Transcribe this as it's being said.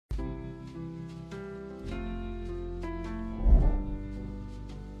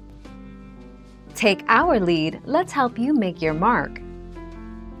Take our lead, let's help you make your mark.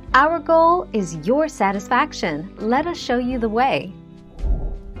 Our goal is your satisfaction. Let us show you the way.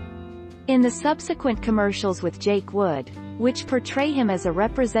 In the subsequent commercials with Jake Wood, which portray him as a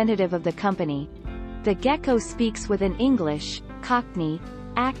representative of the company, the gecko speaks with an English, Cockney,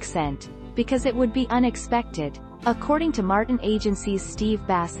 accent, because it would be unexpected, according to Martin Agency's Steve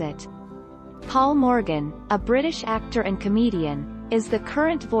Bassett. Paul Morgan, a British actor and comedian, is the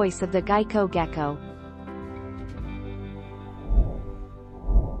current voice of the Geico gecko.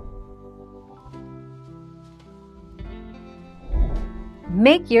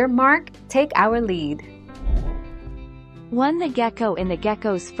 Make your mark, take our lead. Won the gecko in the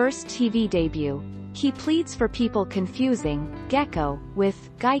gecko's first TV debut. He pleads for people confusing gecko with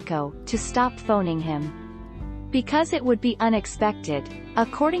Geico to stop phoning him, because it would be unexpected,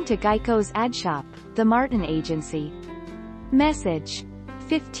 according to Geico's ad shop, the Martin Agency. Message: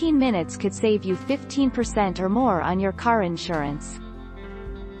 15 minutes could save you 15% or more on your car insurance.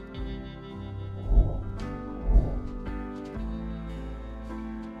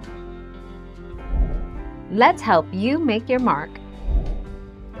 Let's help you make your mark.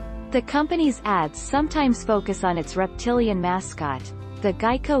 The company's ads sometimes focus on its reptilian mascot, the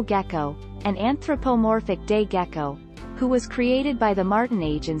Geico gecko, an anthropomorphic day gecko, who was created by the Martin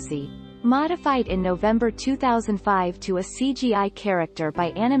Agency, modified in November 2005 to a CGI character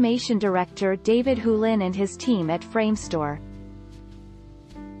by animation director David Hulin and his team at Framestore.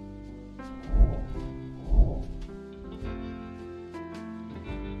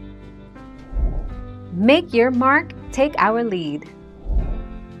 Make your mark, take our lead.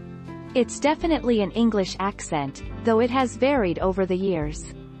 It's definitely an English accent, though it has varied over the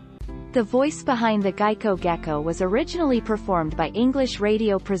years. The voice behind the Geico gecko was originally performed by English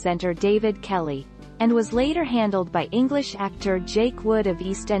radio presenter David Kelly, and was later handled by English actor Jake Wood of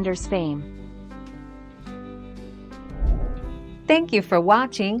EastEnders fame. Thank you for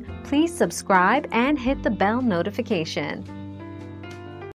watching. Please subscribe and hit the bell notification.